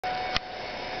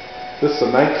This is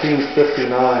a 1959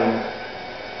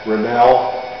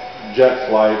 Reinell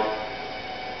Jetflite.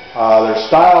 They're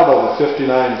styled of a 59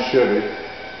 Chevy,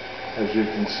 as you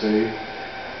can see.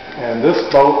 And this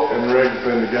boat and rig have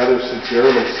been together since the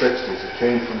early 60s. It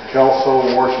came from Kelso,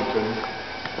 Washington,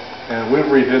 and we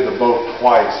redid the boat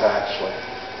twice actually.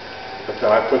 But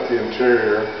then I put the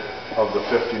interior of the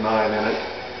 59 in it.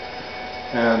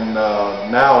 And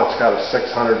now it's got a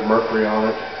 600 Mercury on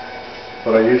it,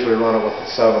 but I usually run it with the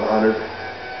 700.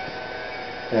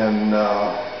 And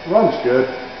runs good,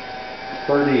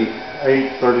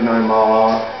 38, 39 mile an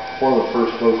hour. One of the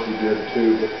first boats we did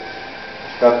too. But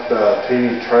got the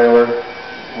teeny trailer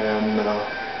and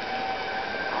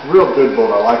real good boat.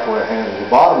 I like the way it handles. The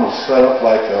bottom is set up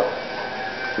like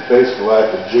basically like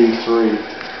a G3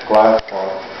 glass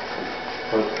bottom,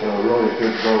 but really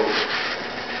good boat.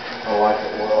 I like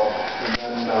it well. And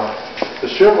then the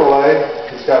Chevrolet,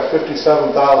 it's got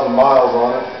 57,000 miles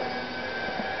on it.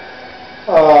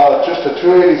 Just a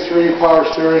 283 power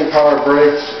steering, power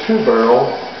brakes, 2-barrel.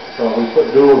 We put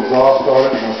dual exhaust on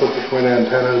it, and I put the twin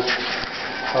antennas.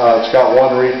 It's got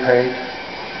one repaint,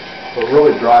 but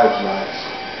really drives nice.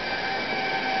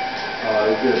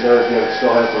 There again, it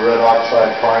still has the red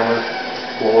oxide primer,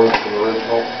 floors from the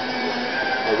original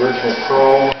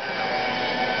chrome.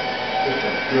 It's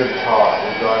a good car.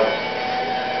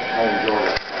 I enjoy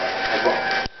it.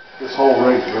 This whole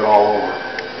rig's been all over,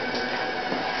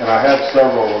 and I have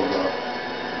several of the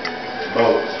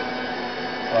boats.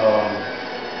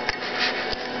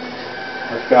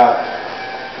 I've got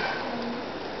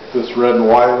this red and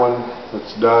white one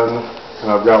that's done,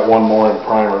 and I've got one more in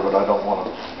primer, but I don't want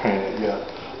to paint it yet.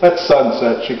 That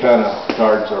Sunset, she kind of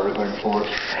guards everything for us.